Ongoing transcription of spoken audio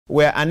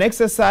where an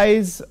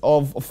exercise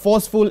of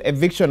forceful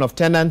eviction of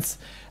tenants,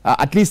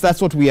 at least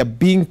that's what we are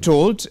being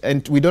told,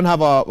 and we don't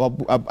have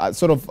a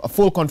sort of a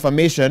full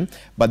confirmation,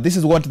 but this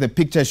is what the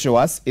pictures show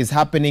us is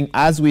happening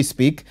as we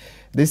speak.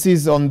 This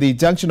is on the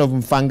junction of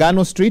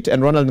Mfangano Street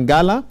and Ronald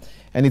Ngala.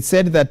 And it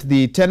said that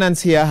the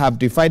tenants here have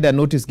defied a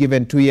notice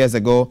given 2 years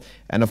ago.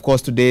 And of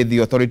course, today the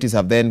authorities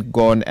have then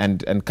gone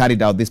and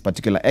carried out this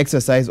particular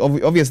exercise.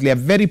 Obviously, a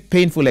very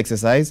painful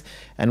exercise.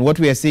 And what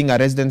we are seeing are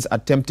residents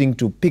attempting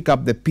to pick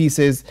up the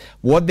pieces,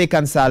 what they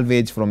can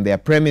salvage from their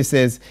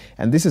premises.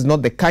 And this is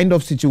not the kind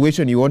of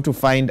situation you want to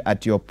find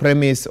at your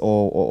premise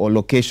or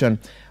location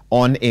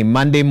on a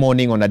Monday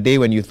morning, on a day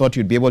when you thought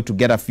you'd be able to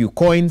get a few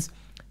coins.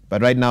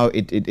 But right now,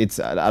 it's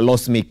a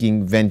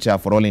loss-making venture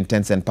for all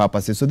intents and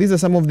purposes. So these are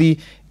some of the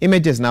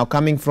images now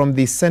coming from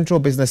the Central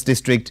Business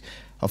District.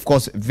 Of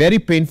course, very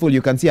painful.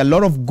 You can see a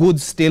lot of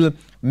goods still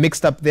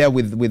mixed up there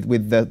with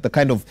the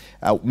kind of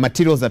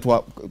materials that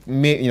were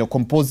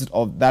composed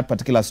of that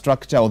particular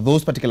structure or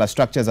those particular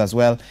structures as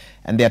well.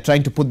 And they are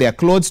trying to put their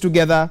clothes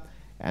together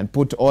and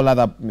put all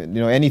other,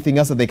 anything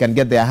else that they can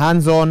get their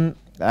hands on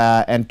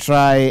and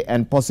try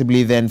and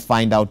possibly then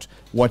find out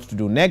what to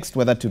do next,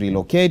 whether to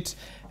relocate,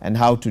 and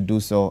how to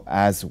do so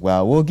as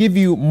well. We'll give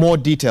you more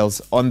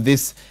details on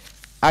this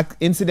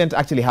incident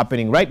actually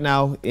happening right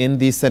now in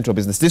the Central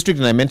Business District.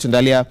 And I mentioned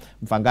earlier,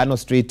 Mfangano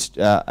Street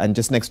and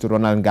just next to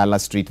Ronald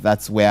Ngala Street,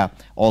 that's where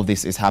all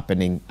this is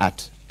happening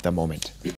at the moment.